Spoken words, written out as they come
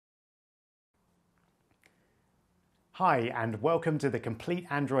Hi, and welcome to the Complete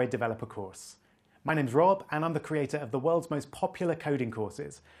Android Developer course. My name's Rob, and I'm the creator of the world's most popular coding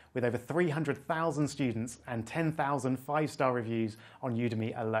courses, with over 300,000 students and 10,000 5-star reviews on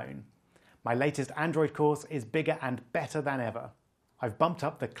Udemy alone. My latest Android course is bigger and better than ever. I've bumped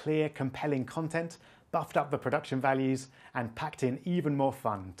up the clear, compelling content, buffed up the production values, and packed in even more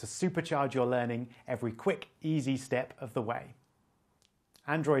fun to supercharge your learning every quick, easy step of the way.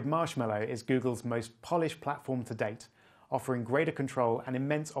 Android Marshmallow is Google's most polished platform to date, offering greater control and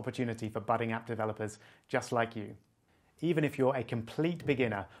immense opportunity for budding app developers just like you. Even if you're a complete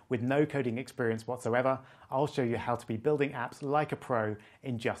beginner with no coding experience whatsoever, I'll show you how to be building apps like a pro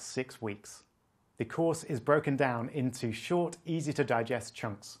in just 6 weeks. The course is broken down into short, easy-to-digest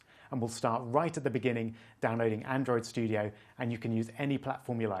chunks, and we'll start right at the beginning downloading Android Studio, and you can use any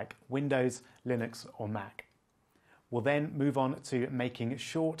platform you like, Windows, Linux, or Mac. We'll then move on to making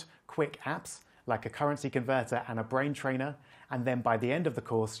short, quick apps like a currency converter and a brain trainer, and then by the end of the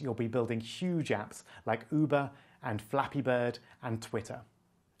course you'll be building huge apps like Uber and Flappy Bird and Twitter.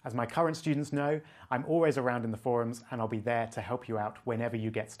 As my current students know, I'm always around in the forums and I'll be there to help you out whenever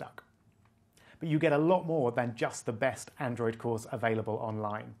you get stuck. But you get a lot more than just the best Android course available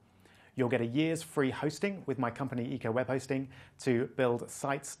online. You'll get a year's free hosting with my company Eco Web Hosting to build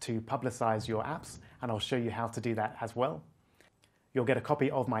sites to publicize your apps, and I'll show you how to do that as well. You'll get a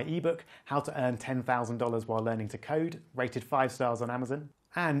copy of my ebook, How to Earn $10,000 While Learning to Code, rated 5 stars on Amazon.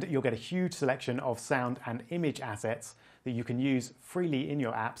 And you'll get a huge selection of sound and image assets that you can use freely in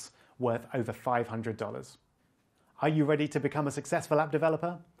your apps, worth over $500. Are you ready to become a successful app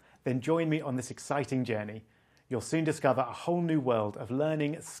developer? Then join me on this exciting journey. You'll soon discover a whole new world of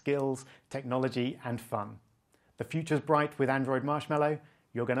learning, skills, technology, and fun. The future's bright with Android Marshmallow.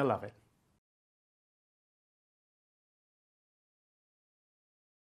 You're going to love it.